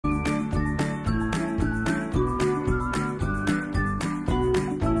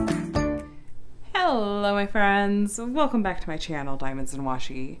Hello my friends, welcome back to my channel, Diamonds and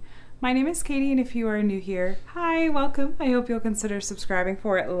Washi. My name is Katie, and if you are new here, hi, welcome. I hope you'll consider subscribing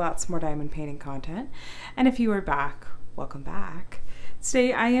for lots more diamond painting content. And if you are back, welcome back.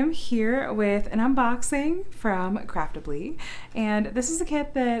 Today I am here with an unboxing from Craftibly, and this is a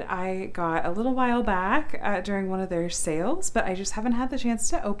kit that I got a little while back during one of their sales, but I just haven't had the chance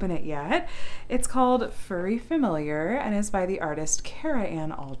to open it yet. It's called Furry Familiar and is by the artist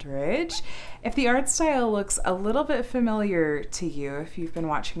Carrah-Anne Aldridge. If the art style looks a little bit familiar to you, if you've been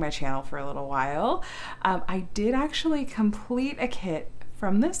watching my channel for a little while, I did actually complete a kit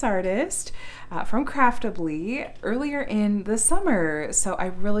from this artist, from Craftibly, earlier in the summer. So I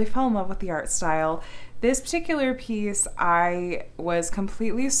really fell in love with the art style. This particular piece I was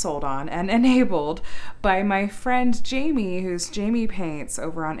completely sold on and enabled by my friend Jamie, who's Jamie Paints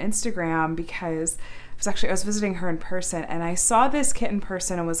over on Instagram, because I was visiting her in person and I saw this kit in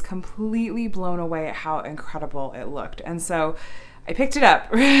person and was completely blown away at how incredible it looked. And so I picked it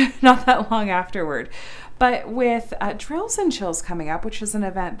up not that long afterward. But with Drills and Chills coming up, which is an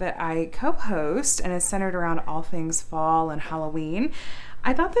event that I co-host and is centered around all things fall and Halloween,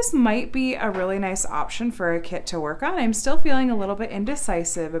 I thought this might be a really nice option for a kit to work on. I'm still feeling a little bit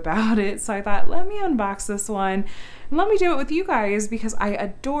indecisive about it, so I thought, let me unbox this one and let me do it with you guys, because I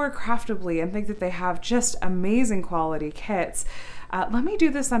adore Craftibly and think that they have just amazing quality kits. Let me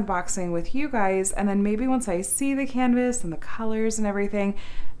do this unboxing with you guys, and then maybe once I see the canvas and the colors and everything,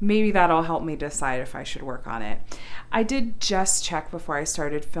 maybe that'll help me decide if I should work on it. I did just check before I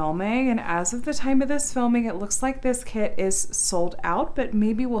started filming, and as of the time of this filming, it looks like this kit is sold out, but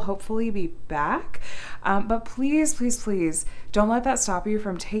maybe will hopefully be back. But please, please, please don't let that stop you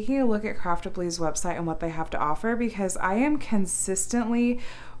from taking a look at Craftibly's website and what they have to offer, because I am consistently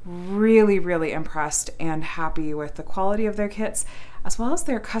really impressed and happy with the quality of their kits, as well as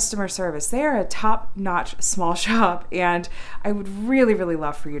their customer service. They are a top-notch small shop, and I would really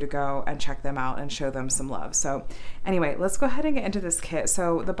love for you to go and check them out and show them some love. So anyway, let's go ahead and get into this kit.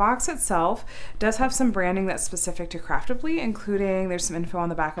 So the box itself does have some branding that's specific to Craftibly, including there's some info on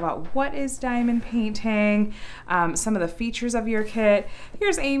the back about what is diamond painting, some of the features of your kit.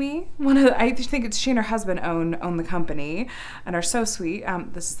 Here's Amy, I think it's she and her husband own the company and are so sweet.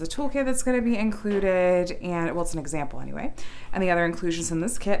 This is the toolkit that's going to be included, and well, it's an example anyway. And the other inclusions in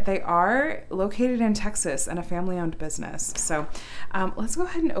this kit, they are located in Texas and a family-owned business. So let's go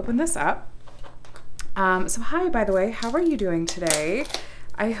ahead and open this up. So hi, by the way, how are you doing today?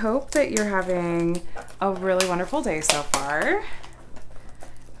 I hope that you're having a really wonderful day so far.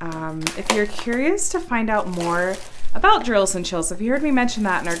 If you're curious to find out more about Drills and Chills, if you heard me mention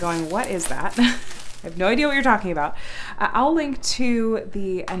that and are going, what is that? I have no idea what you're talking about. I'll link to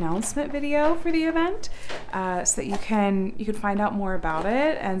the announcement video for the event so that you can find out more about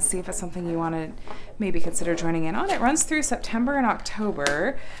it and see if it's something you want to maybe consider joining in on. It runs through September and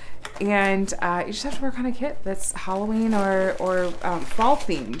October, and you just have to work on a kit that's Halloween or fall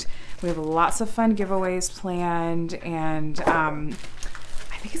themed. We have lots of fun giveaways planned, and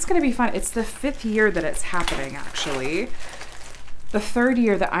I think it's going to be fun. It's the 5th year that it's happening, actually. The 3rd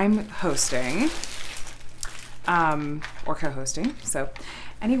year that I'm hosting. Or co-hosting. So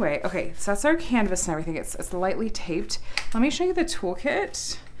anyway, okay, so that's our canvas and everything. It's lightly taped. Let me show you the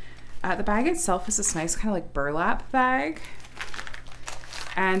toolkit. The bag itself is this nice kind of like burlap bag,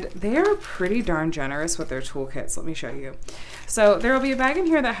 and they are pretty darn generous with their toolkits. Let me show you. So there will be a bag in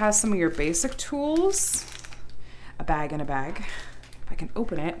here that has some of your basic tools. A bag in a bag. If I can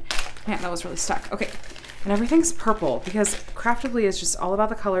open it. Man, that was really stuck. Okay. And everything's purple, because Craftibly is just all about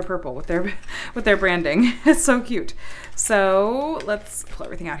the color purple with their branding. It's so cute. So let's pull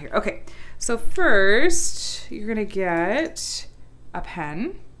everything out here. Okay, so first you're gonna get a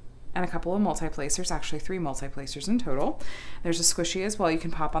pen and a couple of multi-placers, actually 3 multi-placers in total. There's a squishy as well you can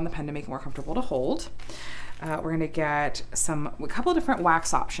pop on the pen to make it more comfortable to hold. We're gonna get a couple of different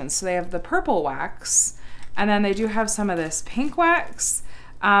wax options. So they have the purple wax, and then they do have some of this pink wax.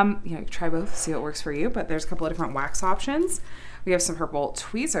 You know, try both, see what works for you, but there's a couple of different wax options. We have some purple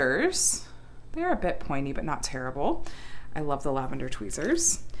tweezers. They're a bit pointy, but not terrible. I love the lavender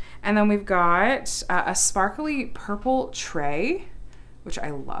tweezers. And then we've got a sparkly purple tray, which I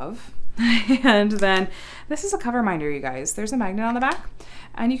love. And then this is a cover minder, you guys. There's a magnet on the back,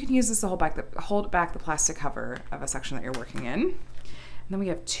 and you can use this to hold back the plastic cover of a section that you're working in. And then we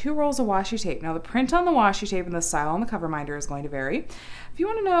have 2 rolls of washi tape. Now the print on the washi tape and the style on the cover minder is going to vary. If you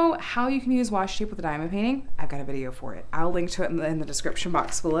want to know how you can use washi tape with a diamond painting, I've got a video for it. I'll link to it in the description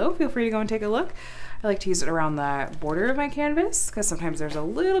box below. Feel free to go and take a look. I like to use it around the border of my canvas because sometimes there's a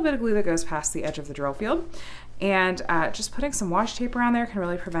little bit of glue that goes past the edge of the drill field. And just putting some washi tape around there can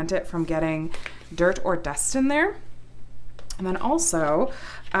really prevent it from getting dirt or dust in there. And then also,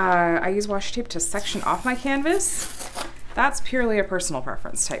 I use washi tape to section off my canvas. That's purely a personal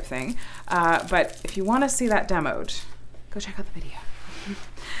preference type thing. But if you want to see that demoed, go check out the video.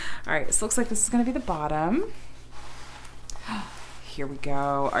 All right, so it looks like this is going to be the bottom. Here we go.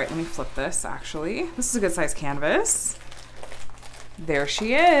 All right, let me flip this actually. This is a good size canvas. There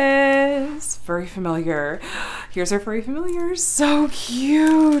she is, Furry Familiar. Here's our Furry Familiar, so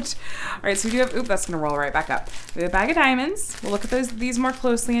cute. All right, so we do have, oop, that's gonna roll right back up. We have a bag of diamonds. We'll look at these more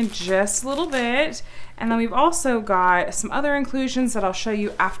closely in just a little bit. And then we've also got some other inclusions that I'll show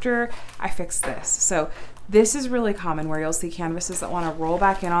you after I fix this. So this is really common where you'll see canvases that wanna roll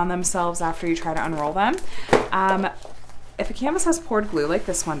back in on themselves after you try to unroll them. If a canvas has poured glue like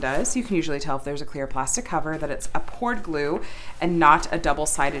this one does, you can usually tell if there's a clear plastic cover that it's a poured glue and not a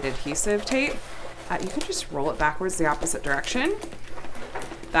double-sided adhesive tape. You can just roll it backwards the opposite direction.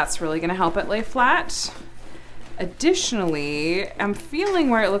 That's really gonna help it lay flat. Additionally, I'm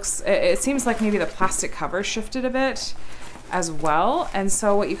feeling where it seems like maybe the plastic cover shifted a bit as well. And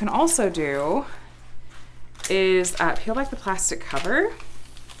so what you can also do is peel back the plastic cover.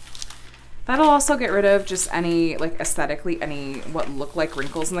 That'll also get rid of just any, like aesthetically, any what look like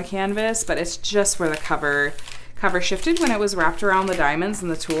wrinkles in the canvas, but it's just where the cover shifted when it was wrapped around the diamonds and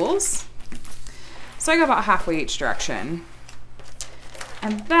the tools. So I go about halfway each direction.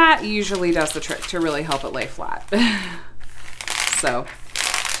 And that usually does the trick to really help it lay flat. So,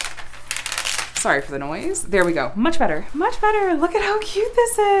 sorry for the noise. There we go, much better, much better. Look at how cute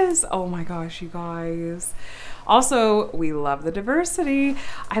this is. Oh my gosh, you guys. Also, we love the diversity.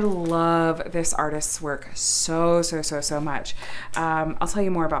 I love this artist's work so much. I'll tell you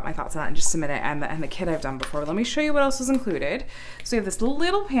more about my thoughts on that in just a minute and the kit I've done before. But let me show you what else is included. So we have this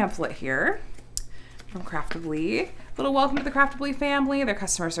little pamphlet here from Craftibly. Little welcome to the Craftibly family, their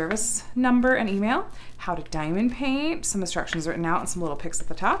customer service number and email, how to diamond paint, some instructions written out and some little pics at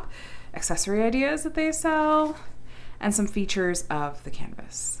the top, accessory ideas that they sell, and some features of the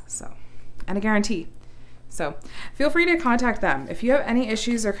canvas. So, and a guarantee. So feel free to contact them. If you have any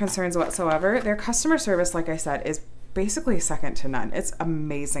issues or concerns whatsoever, their customer service, like I said, is basically second to none. It's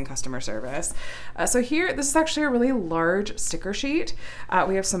amazing customer service. So here, this is actually a really large sticker sheet.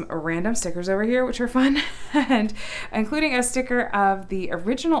 We have some random stickers over here, which are fun, and including a sticker of the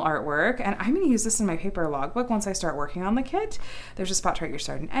original artwork. And I'm gonna use this in my paper logbook once I start working on the kit. There's a spot to write your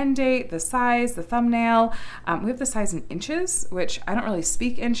start and end date, the size, the thumbnail. We have the size in inches, which I don't really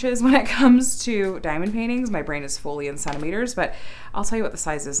speak inches when it comes to diamond paintings. My brain is fully in centimeters, but I'll tell you what the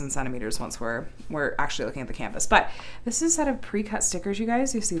size is in centimeters once we're actually looking at the canvas. But this is a set of pre-cut stickers, you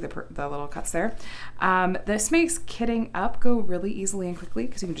guys. You see the little cuts there. This makes kitting up go really easily and quickly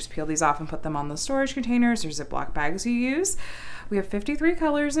because you can just peel these off and put them on the storage containers or Ziploc bags you use. We have 53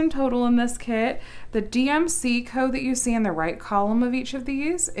 colors in total in this kit. The DMC code that you see in the right column of each of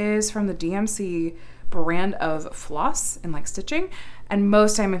these is from the DMC brand of floss and like stitching, and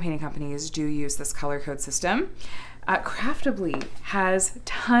most diamond painting companies do use this color code system. Craftibly has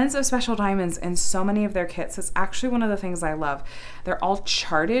tons of special diamonds in so many of their kits. It's actually one of the things I love. They're all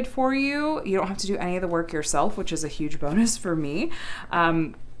charted for you. You don't have to do any of the work yourself, which is a huge bonus for me.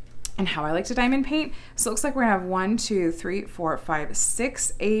 And how I like to diamond paint. So it looks like we're gonna have 1, 2, 3, 4, 5,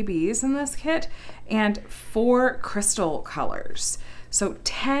 6 ABs in this kit and 4 crystal colors. So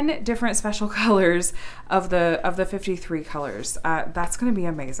 10 different special colors of the 53 colors. That's gonna be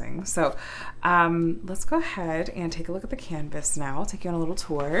amazing. So let's go ahead and take a look at the canvas now. I'll take you on a little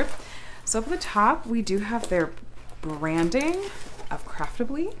tour. So up at the top, we do have their branding of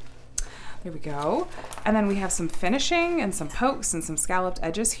Craftibly. There we go. And then we have some finishing and some pokes and some scalloped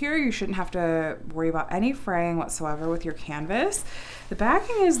edges here. You shouldn't have to worry about any fraying whatsoever with your canvas. The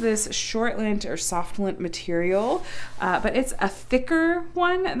backing is this short lint or soft lint material, but it's a thicker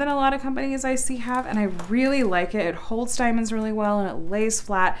one than a lot of companies I see have, and I really like it. It holds diamonds really well and it lays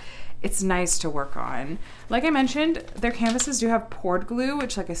flat. It's nice to work on. Like I mentioned, their canvases do have poured glue,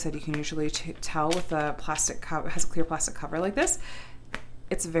 which like I said, you can usually tell with the plastic cover, has a clear plastic cover like this.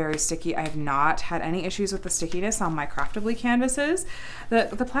 It's very sticky. I have not had any issues with the stickiness on my Craftibly canvases. The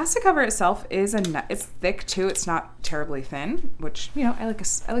plastic cover itself is it's thick too. It's not terribly thin, which, you know, I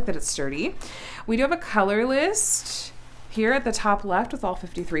like that it's sturdy. We do have a color list here at the top left with all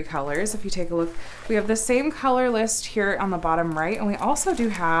 53 colors. If you take a look, we have the same color list here on the bottom right, and we also do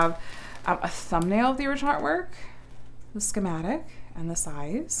have a thumbnail of the original artwork, the schematic, and the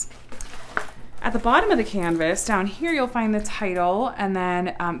size. At the bottom of the canvas, down here, you'll find the title and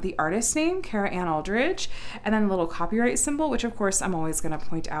then the artist name, Carrah-Anne Aldridge, and then a little copyright symbol, which of course I'm always going to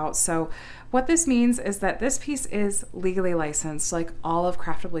point out. So what this means is that this piece is legally licensed, like all of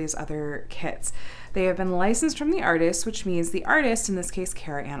Craftibly's other kits. They have been licensed from the artist, which means the artist, in this case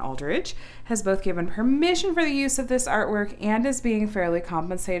Carrah-Anne Aldridge, has both given permission for the use of this artwork and is being fairly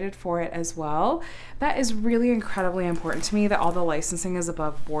compensated for it as well. That is really incredibly important to me, that all the licensing is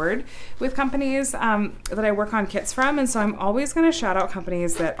above board with companies that I work on kits from, and so I'm always going to shout out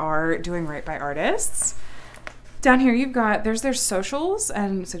companies that are doing right by artists. Down here you've got, there's their socials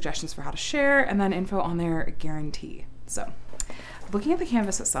and suggestions for how to share, and then info on their guarantee. So looking at the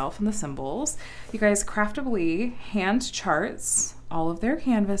canvas itself and the symbols, you guys, Craftibly hand charts all of their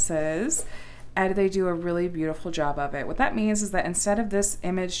canvases, and they do a really beautiful job of it. What that means is that instead of this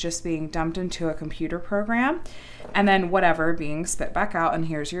image just being dumped into a computer program and then whatever being spit back out and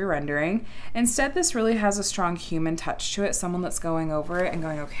here's your rendering, instead this really has a strong human touch to it, someone that's going over it and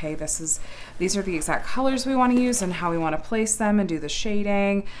going, okay, these are the exact colors we want to use and how we want to place them and do the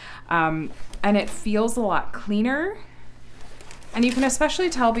shading, and it feels a lot cleaner. And you can especially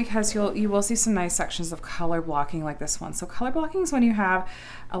tell because you will see some nice sections of color blocking like this one. So color blocking is when you have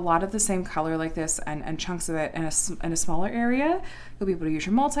a lot of the same color like this and chunks of it in a smaller area. You'll be able to use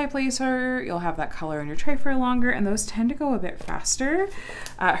your multi-placer, you'll have that color in your tray for longer, and those tend to go a bit faster.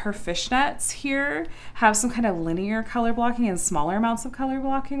 Her fishnets here have some kind of linear color blocking and smaller amounts of color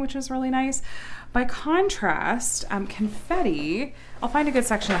blocking, which is really nice. By contrast, confetti, I'll find a good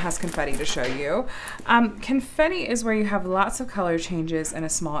section that has confetti to show you. Confetti is where you have lots of color changes in a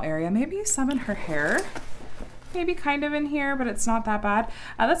small area, maybe some in her hair, maybe kind of in here, but it's not that bad.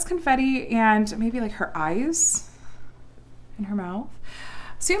 That's confetti, and maybe like her eyes and her mouth.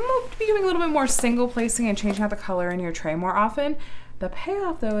 So you'll be doing a little bit more single placing and changing out the color in your tray more often. The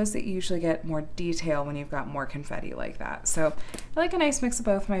payoff though is that you usually get more detail when you've got more confetti like that. So I like a nice mix of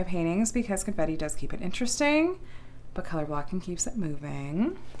both my paintings because confetti does keep it interesting, but color blocking keeps it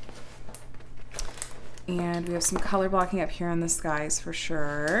moving. And we have some color blocking up here in the skies for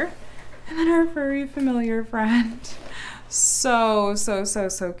sure. And then our furry familiar friend. So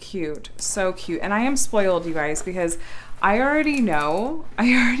cute. So cute. And I am spoiled, you guys, because I already know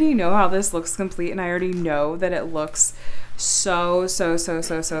how this looks complete, and I already know that it looks so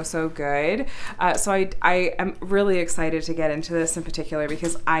good. So I am really excited to get into this in particular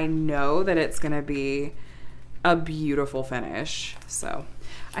because I know that it's gonna be a beautiful finish. So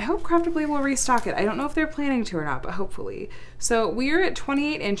I hope Craftibly will restock it. I don't know if they're planning to or not, but hopefully. So we are at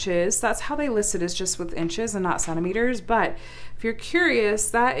 28 inches. That's how they list it, is just with inches and not centimeters. But if you're curious,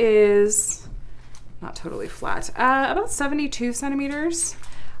 that is not totally flat, about 72 centimeters.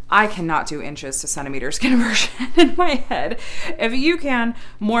 I cannot do inches to centimeters conversion in my head. If you can,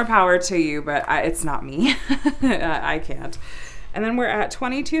 more power to you, but it's not me. I can't. And then we're at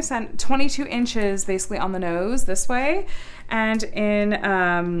 22 inches basically on the nose this way. And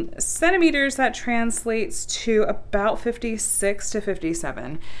in centimeters, that translates to about 56 to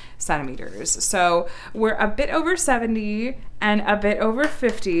 57 centimeters. So we're a bit over 70 and a bit over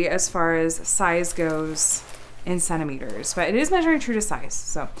 50 as far as size goes in centimeters, but it is measuring true to size.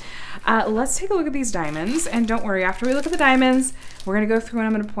 So let's take a look at these diamonds, and don't worry, after we look at the diamonds, we're going to go through and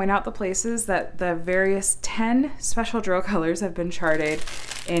I'm going to point out the places that the various 10 special drill colors have been charted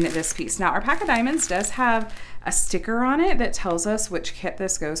in this piece. Now our pack of diamonds does have a sticker on it that tells us which kit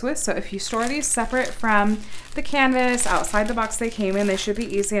this goes with, so if you store these separate from the canvas outside the box they came in, they should be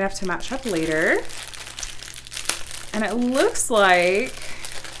easy enough to match up later. And it looks like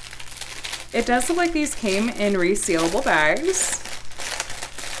it does look like these came in resealable bags.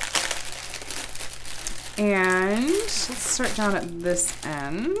 And let's start down at this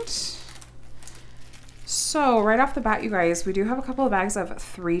end. So right off the bat, you guys, we do have a couple of bags of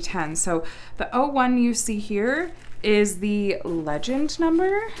 310. So the 01 you see here is the legend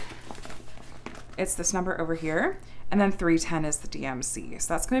number. It's this number over here. And then 310 is the DMC.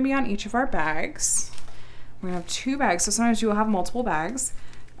 So that's going to be on each of our bags. We're going to have 2 bags. So sometimes you will have multiple bags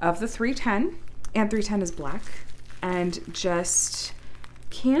of the 310, and 310 is black and just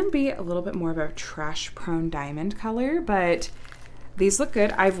can be a little bit more of a trash prone diamond color, but these look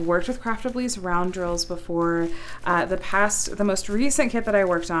good. I've worked with Craftibly's round drills before. The most recent kit that I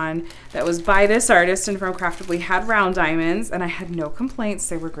worked on that was by this artist and from Craftibly had round diamonds, and I had no complaints.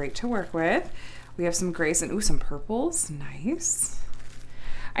 They were great to work with. We have some grays and ooh, some purples, nice.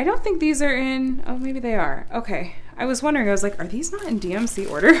 I don't think these are in, oh, maybe they are. Okay. I was wondering, I was like, are these not in DMC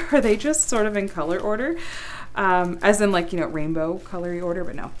order? Are they just sort of in color order? As in like, you know, rainbow colory order,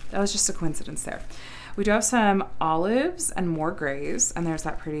 but no, that was just a coincidence there. We do have some olives and more grays, and there's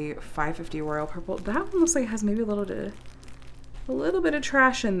that pretty 550 royal purple. That one looks like it has maybe a little bit of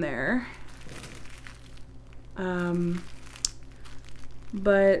trash in there.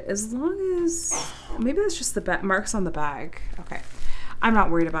 But as long as, maybe that's just the marks on the bag. Okay. I'm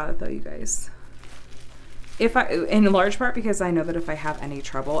not worried about it though, you guys. In large part because I know that if I have any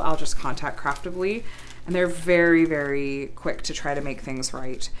trouble, I'll just contact Craftibly, and they're very, very quick to try to make things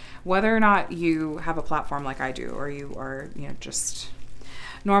right. Whether or not you have a platform like I do, or you are, you know, just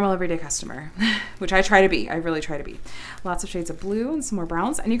normal everyday customer, which I try to be. I really try to be. Lots of shades of blue and some more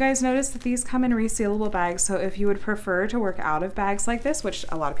browns. And you guys notice that these come in resealable bags. So if you would prefer to work out of bags like this, which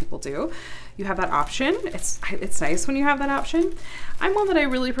a lot of people do, you have that option. It's nice when you have that option. I'm one that I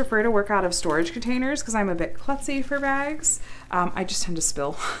really prefer to work out of storage containers because I'm a bit klutzy for bags. I just tend to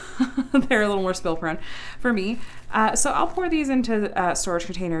spill. They're a little more spill prone for me. So I'll pour these into storage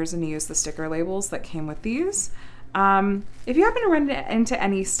containers and use the sticker labels that came with these. If you happen to run into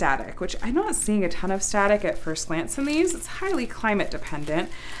any static, which I'm not seeing a ton of static at first glance in these, it's highly climate dependent.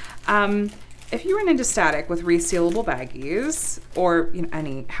 If you run into static with resealable baggies, or you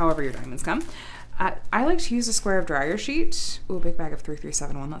know, however your diamonds come, I like to use a square of dryer sheet. Ooh, a big bag of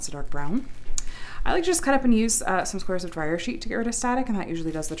 3371, that's a dark brown. I like to just cut up and use some squares of dryer sheet to get rid of static, and that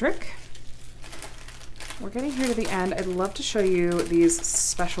usually does the trick. We're getting here to the end. I'd love to show you these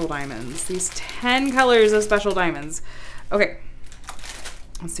special diamonds, these 10 colors of special diamonds. Okay,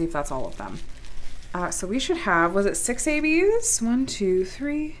 let's see if that's all of them. So we should have, was it 6 ABs? 1, 2,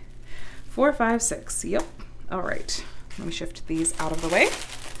 3, 4, 5, 6. Yep. All right. Let me shift these out of the way.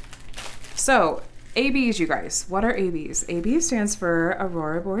 So ABs, you guys, what are ABs? AB stands for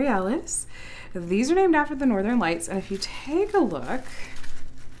Aurora Borealis. These are named after the Northern Lights. And if you take a look,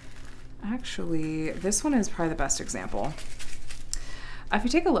 actually, this one is probably the best example. If you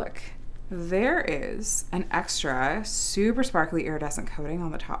take a look, there is an extra super sparkly iridescent coating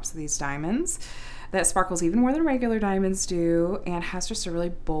on the tops of these diamonds that sparkles even more than regular diamonds do and has just a really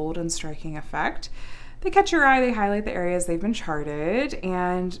bold and striking effect. They catch your eye, they highlight the areas they've been charted,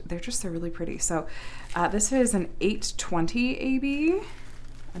 and they're really pretty. So this is an 820 AB.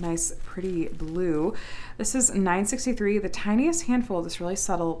 A nice pretty blue. This is 963, the tiniest handful of this really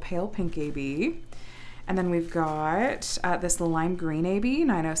subtle pale pink AB. And then we've got this lime green AB,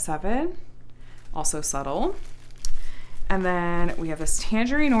 907, also subtle. And then we have this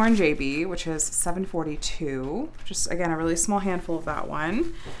tangerine orange AB, which is 742, just again, a really small handful of that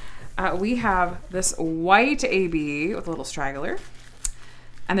one. We have this white AB with a little straggler.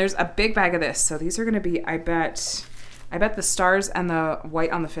 And there's a big bag of this. So these are gonna be, I bet the stars and the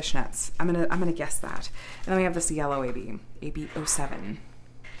white on the fishnets. I'm gonna guess that. And then we have this yellow AB, AB07.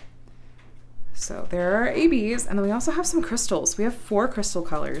 So there are ABs, and then we also have some crystals. We have 4 crystal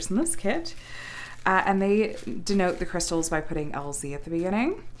colors in this kit, and they denote the crystals by putting LZ at the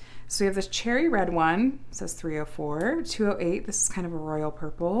beginning. So we have this cherry red one, it says 304, 208, this is kind of a royal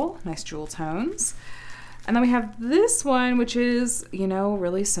purple, nice jewel tones. And then we have this one, which is, you know,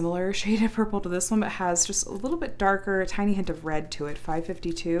 really similar shade of purple to this one, but has just a little bit darker, a tiny hint of red to it,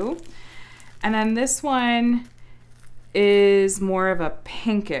 552. And then this one is more of a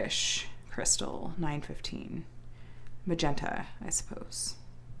pinkish crystal, 915. Magenta, I suppose.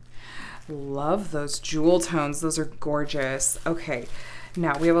 Love those jewel tones. Those are gorgeous. Okay,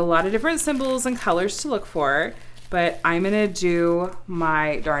 now we have a lot of different symbols and colors to look for, but I'm gonna do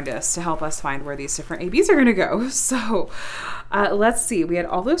my darndest to help us find where these different ABs are gonna go. So let's see, we had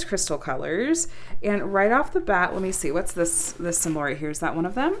all those crystal colors, and right off the bat, let me see, what's this symbol right here? Is that one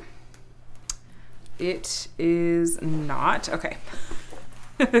of them? It is not, okay.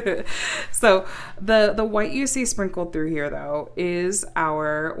 So the white you see sprinkled through here though is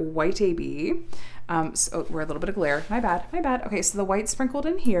our white AB. So we're a little bit of glare, my bad. Okay, so the white sprinkled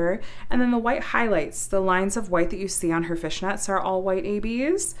in here, and then the white highlights, the lines of white that you see on her fishnets are all white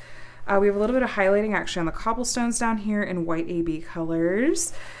ABs. We have a little bit of highlighting actually on the cobblestones down here in white AB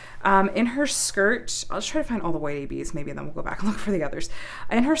colors. In her skirt, I'll just try to find all the white ABs maybe, and then we'll go back and look for the others.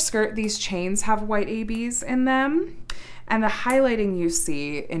 In her skirt, these chains have white ABs in them. And the highlighting you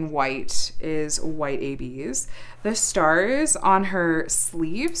see in white is white ABs. The stars on her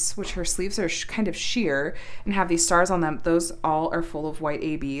sleeves, which her sleeves are kind of sheer and have these stars on them, those all are full of white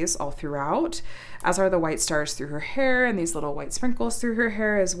ABs all throughout, as are the white stars through her hair and these little white sprinkles through her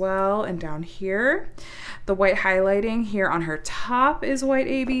hair as well, and down here. The white highlighting here on her top is white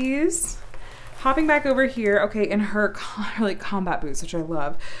ABs. Hopping back over here, okay, in her like combat boots, which I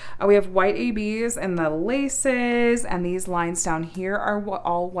love, we have white ABs and the laces, and these lines down here are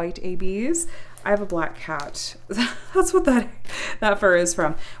all white ABs. I have a black cat. That's what that fur is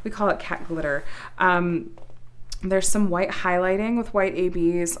from. We call it cat glitter. There's some white highlighting with white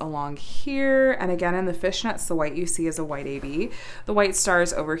ABs along here. And again, in the fishnets, the white you see is a white AB. The white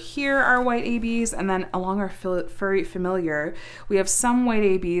stars over here are white ABs. And then along our Furry Familiar, we have some white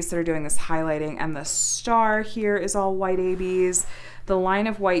ABs that are doing this highlighting. And the star here is all white ABs. The line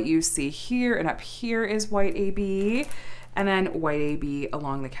of white you see here and up here is white AB. And then white AB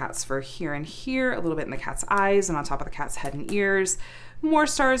along the cat's fur here and here, a little bit in the cat's eyes and on top of the cat's head and ears. More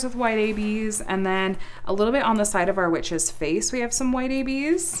stars with white ABs, and then a little bit on the side of our witch's face, we have some white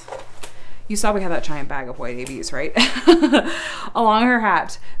ABs. You saw we have that giant bag of white ABs, right? Along her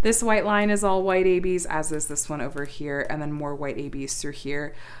hat, this white line is all white ABs, as is this one over here, and then more white ABs through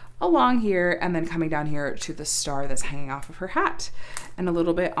here, along here, and then coming down here to the star that's hanging off of her hat, and a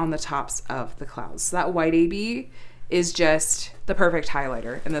little bit on the tops of the clouds. So that white AB is just the perfect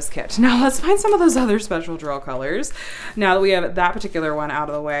highlighter in this kit. Now let's find some of those other special drill colors. Now that we have that particular one out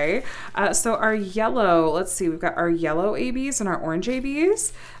of the way. So our yellow, let's see, we've got our yellow ABs and our orange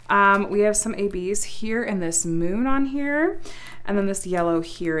ABs. We have some ABs here and this moon on here, and then this yellow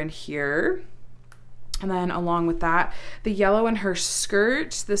here and here. And then along with that, the yellow in her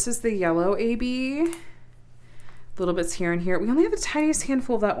skirt, this is the yellow AB. Little bits here and here. We only have the tiniest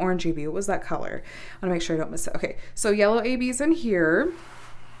handful of that orange AB. What was that color? I want to make sure I don't miss it. Okay, so yellow ABs in here.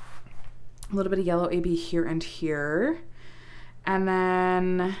 A little bit of yellow AB here and here. And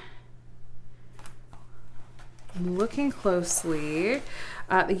then looking closely,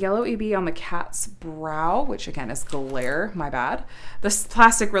 the yellow AB on the cat's brow, which again is glare, my bad. This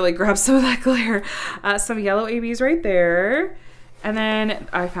plastic really grabs some of that glare. Some yellow ABs right there. And then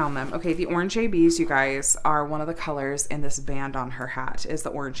I found them. Okay, the orange ABs, you guys, are one of the colors in this band on her hat is the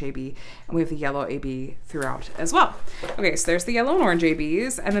orange AB. And we have the yellow AB throughout as well. Okay, so there's the yellow and orange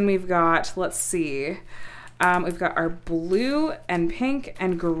ABs. And then we've got, let's see, we've got our blue and pink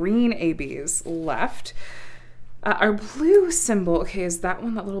and green ABs left. Our blue symbol, okay, is that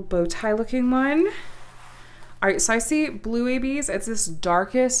one, that little bow tie looking one? All right, so I see blue ABs. It's this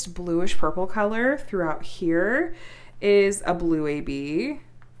darkest bluish purple color throughout here. Is a blue AB,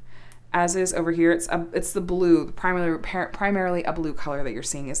 as is over here. It's the blue, primarily a blue color that you're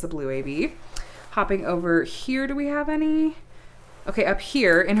seeing is the blue AB. Hopping over here, do we have any? Okay, up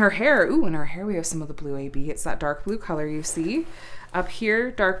here in her hair, ooh, in her hair we have some of the blue AB. It's that dark blue color you see. Up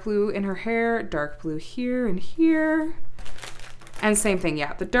here, dark blue in her hair, dark blue here and here. And same thing,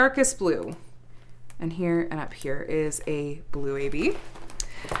 yeah, the darkest blue. And here and up here is a blue AB.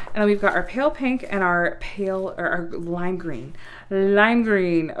 And then we've got our pale pink and our our lime green. Lime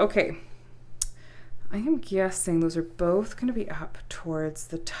green, okay. I am guessing those are both gonna be up towards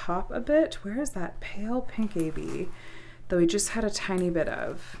the top a bit. Where is that pale pink AB that we just had a tiny bit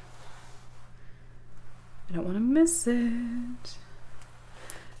of? I don't wanna miss it.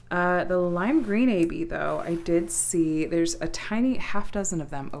 The lime green AB though, I did see there's a tiny half dozen of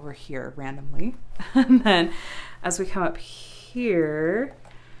them over here randomly. And then as we come up here,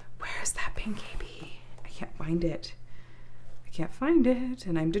 where's that pink AB? I can't find it. I can't find it,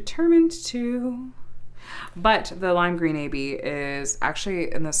 and I'm determined to. But the lime green AB is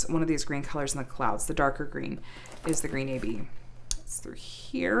actually in this one of these green colors in the clouds. The darker green is the green AB. It's through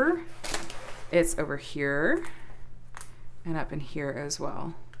here. It's over here and up in here as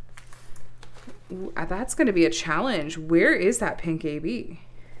well. Ooh, that's going to be a challenge. Where is that pink AB?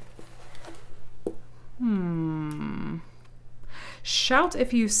 Shout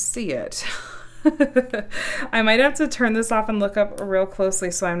if you see it. I might have to turn this off and look up real closely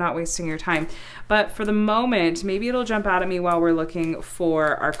so I'm not wasting your time. But for the moment, maybe it'll jump out at me while we're looking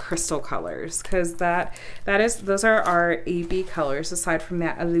for our crystal colors, because those are our AB colors aside from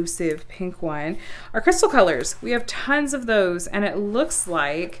that elusive pink one. Our crystal colors, we have tons of those, and it looks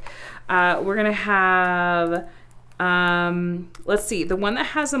like we're gonna have let's see, the one that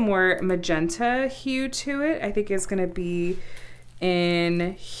has a more magenta hue to it, I think is gonna be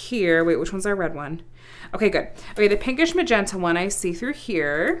in here. Wait, which one's our red one? Okay, good. Okay, the pinkish magenta one I see through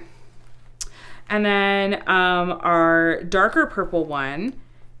here. And then our darker purple one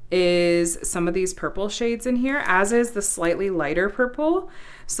is some of these purple shades in here, as is the slightly lighter purple.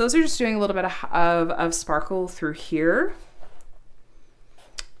 So those are just doing a little bit of sparkle through here.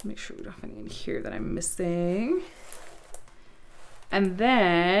 Make sure we don't have any in here that I'm missing. And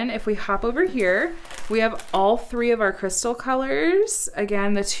then if we hop over here, we have all 3 of our crystal colors.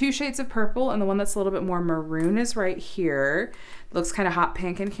 Again, the 2 shades of purple and the one that's a little bit more maroon is right here. It looks kind of hot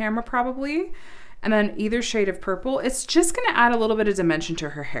pink in camera probably. And then either shade of purple. It's just gonna add a little bit of dimension to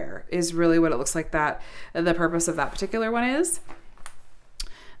her hair is really what it looks like that the purpose of that particular one is.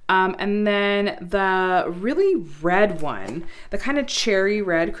 And then the really red one, the kind of cherry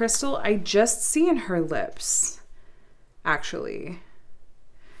red crystal, I just see in her lips, actually.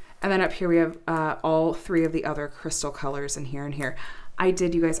 And then up here we have all 3 of the other crystal colors in here and here. I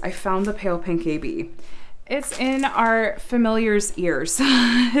did, you guys, I found the pale pink AB. It's in our Familiar's ears.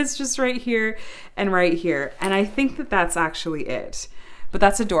 It's just right here and right here. And I think that that's actually it. But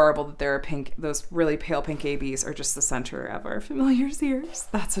that's adorable that there are pink, those really pale pink ABs are just the center of our Familiar's ears.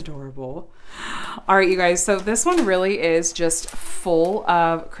 That's adorable. All right, you guys, so this one really is just full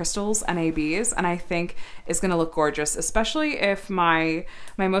of crystals and ABs, and I think is gonna look gorgeous, especially if my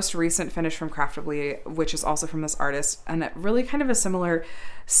most recent finish from Craftibly, which is also from this artist, and really kind of a similar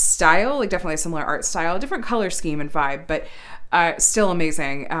style, like definitely a similar art style, different color scheme and vibe, but still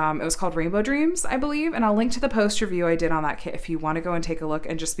amazing. It was called Rainbow Dreams, I believe, and I'll link to the post review I did on that kit if you want to go and take a look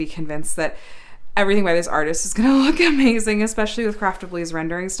and just be convinced that everything by this artist is gonna look amazing, especially with Craftibly's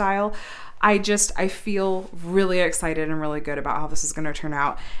rendering style. I feel really excited and really good about how this is gonna turn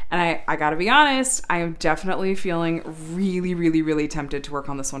out. And I gotta be honest, I am definitely feeling really, really, really tempted to work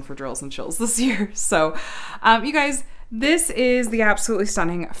on this one for drills and chills this year. So you guys, this is the absolutely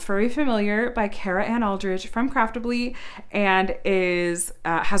stunning Furry Familiar by Carrah-Anne Aldridge from Craftibly, and is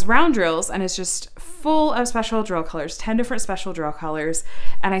has round drills and is just full of special drill colors, 10 different special drill colors,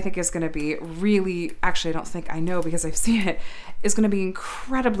 and I think is going to be really, actually I don't think, I know because I've seen it, is going to be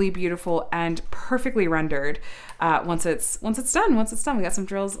incredibly beautiful and perfectly rendered once it's done. We got some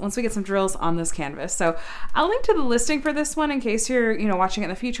drills, once we get some drills on this canvas. So I'll link to the listing for this one in case you're watching it in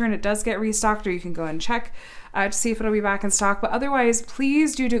the future and it does get restocked, or you can go and check to see if it'll be back in stock. But otherwise,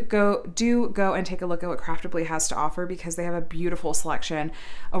 please do go and take a look at what Craftibly has to offer, because they have a beautiful selection,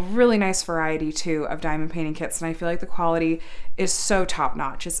 a really nice variety too of diamond painting kits, and I feel like the quality is so top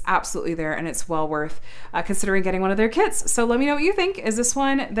notch. It's absolutely there, and it's well worth considering getting one of their kits. So let me know what you think. Is this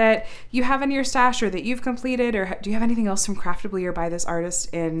one that you have in your stash, or that you've completed, or do you have anything else from Craftibly or by this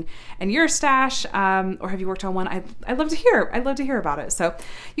artist in your stash, or have you worked on one? I'd love to hear. I'd love to hear about it. So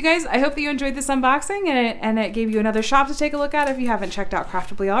you guys, I hope that you enjoyed this unboxing, and it gave you another shop to take a look at if you haven't checked out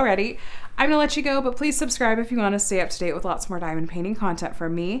Craftibly already. I'm gonna let you go, but please subscribe if you want to stay up to date with lots more diamond painting content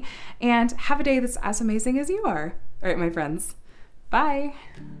from me, and have a day that's as amazing as you are. All right, my friends. Bye.